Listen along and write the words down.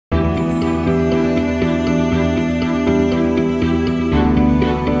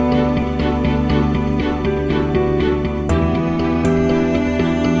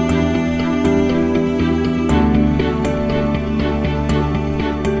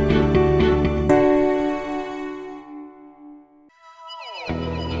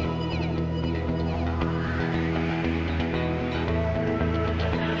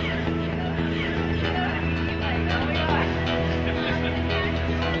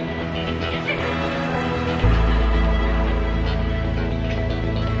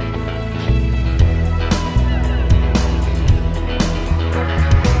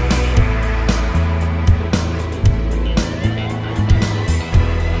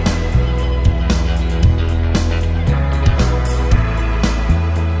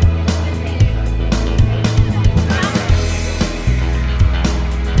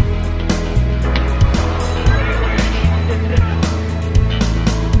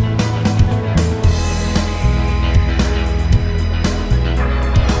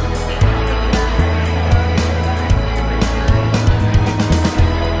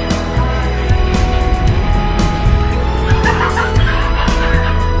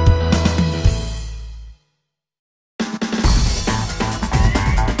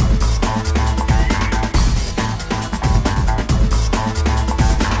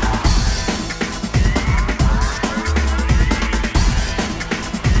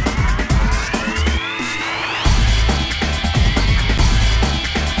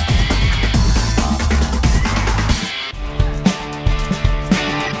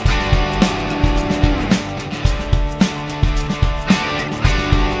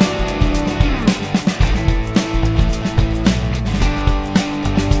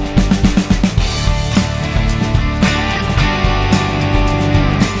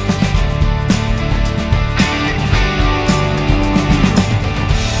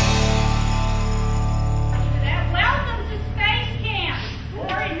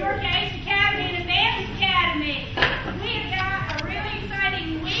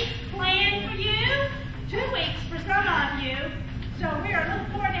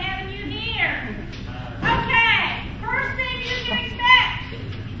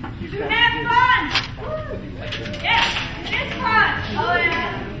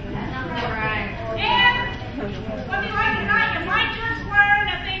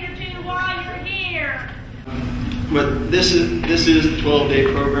But this is the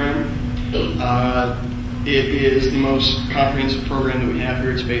 12-day program. It is the most comprehensive program that we have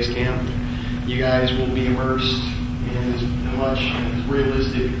here at Space Camp. You guys will be immersed in as much and as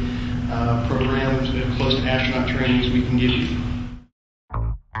realistic programs and close to astronaut training as we can give you.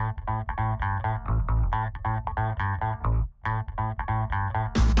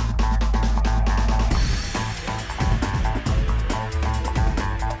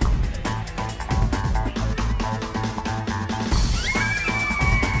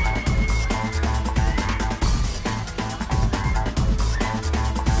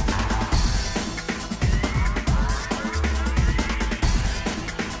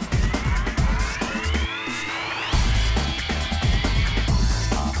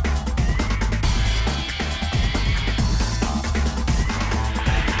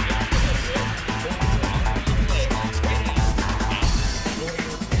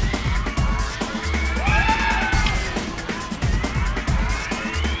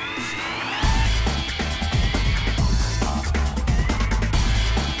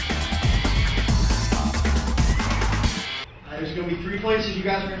 There's going to be 3 places you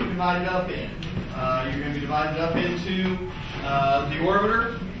guys are going to be divided up in. You're going to be divided up into the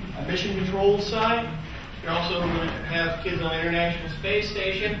orbiter, a mission control site. You're also going to have kids on the International Space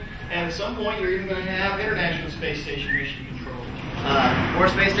Station, and at some point you're even going to have International Space Station mission control. Or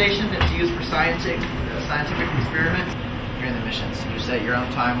space station that's used for scientific experiments. During the missions, you set your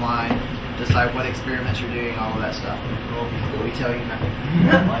own timeline, decide what experiments you're doing, all of that stuff. But we tell you nothing.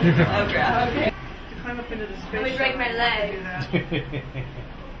 Okay. Climb up into the space. Let me break my leg.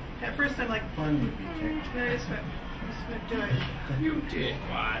 At first I'm like, fun would be changed. No, I just went do it. You did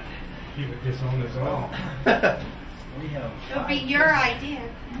what? You would disown us all. It would be your idea.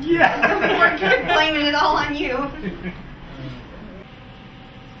 Yeah. We're blaming it all on you.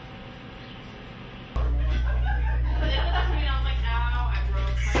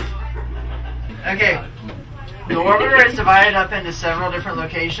 Okay. The orbiter is divided up into several different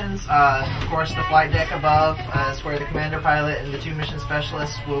locations. Of course, the flight deck above is where the commander pilot and the 2 mission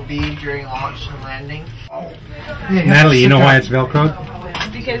specialists will be during launch and landing. Natalie, you know why it's Velcroed?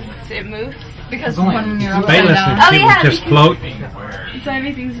 Because it moves. Because when you're It's upside weightless down. and it will just float. So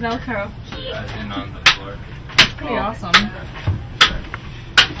everything's Velcro. It's pretty awesome.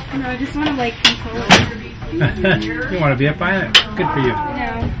 No, I just want to like control it. You want to be a pilot? Good for you.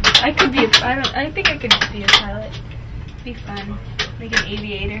 No, I could be. I think I could be a pilot. Be fun, like an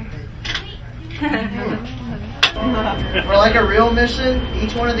aviator. For like a real mission,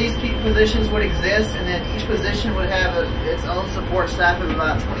 each one of these key positions would exist, and then each position would have its own support staff of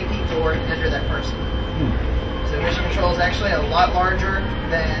about 20 people working under that person. So mission control is actually a lot larger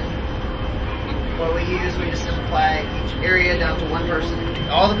than what we use. We just simplify each area down to 1 person.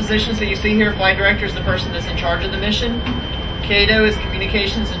 All the positions that you see here, flight director is the person that's in charge of the mission. Cato is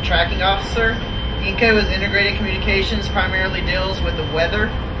communications and tracking officer. Inco is integrated communications, primarily deals with the weather.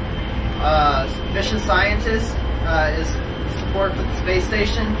 Mission scientist is support for the space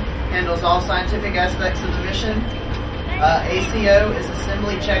station, handles all scientific aspects of the mission. ACO is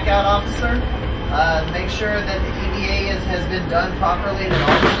assembly checkout officer. Make sure that the EVA has been done properly and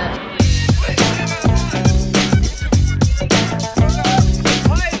all the steps.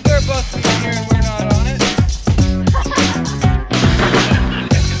 Why is there a bus here and we're not on it?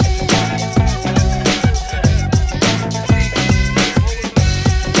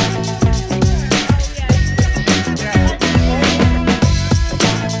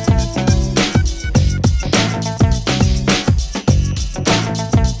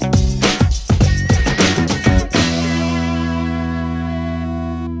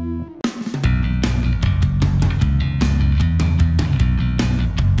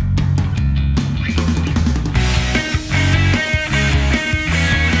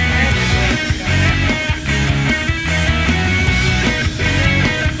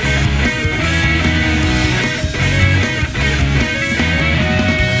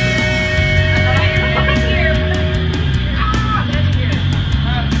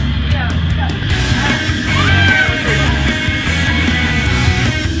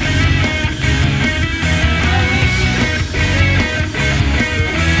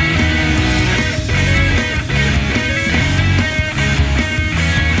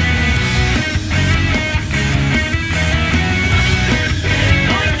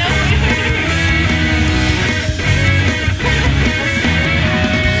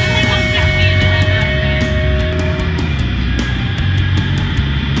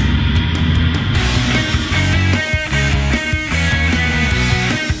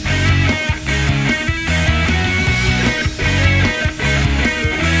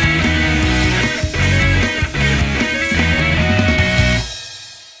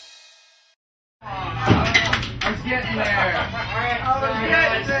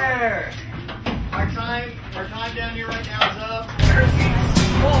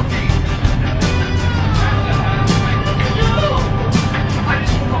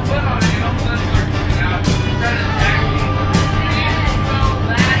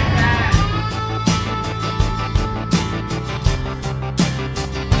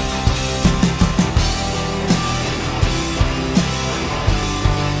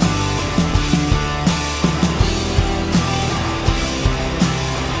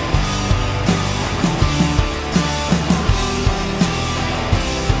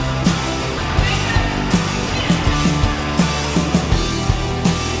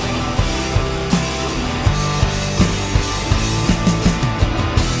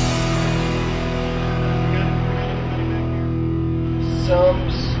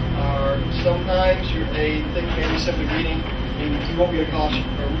 problems are sometimes they think maybe simply reading, and you won't get a caution,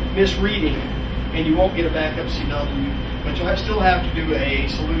 or misreading, and you won't get a backup CW, but you'll still have to do a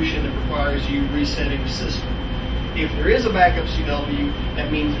solution that requires you resetting the system. If there is a backup CW,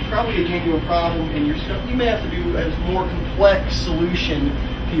 that means it's probably a genuine problem, and you may have to do a more complex solution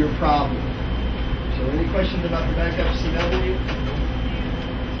to your problem. So any questions about the backup CW?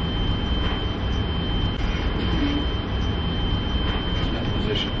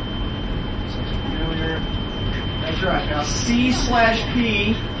 Position. Sounds familiar. That's right. Now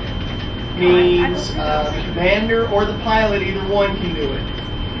C/P means the commander or the pilot, either one can do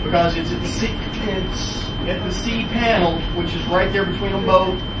it, because it's at the C panel, which is right there between them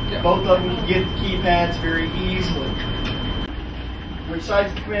both. Yeah. Both of them can get the keypads very easily. Which side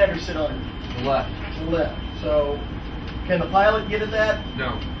does the commander sit on? The left. The left. So, can the pilot get at that?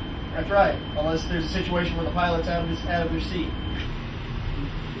 No. That's right, unless there's a situation where the pilot's out of their seat.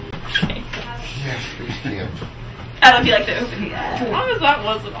 Yes, we can. I don't feel like to open it. As long as that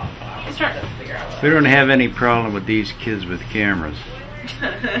wasn't on fire. I was trying to figure out what We don't have any problem with these kids with cameras.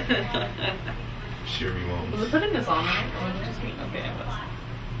 Sure we won't. Was it putting this on right? Or was it just me? Okay, it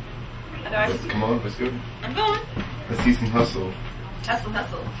was. Come on, let's go. I'm going. Let's see some hustle. Hustle,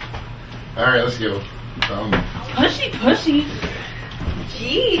 hustle. Alright, let's go. Pushy.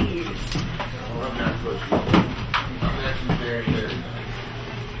 Jeez. Oh, I'm not pushy. I'm actually very, very.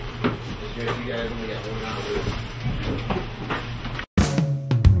 You guys only got 1 hour.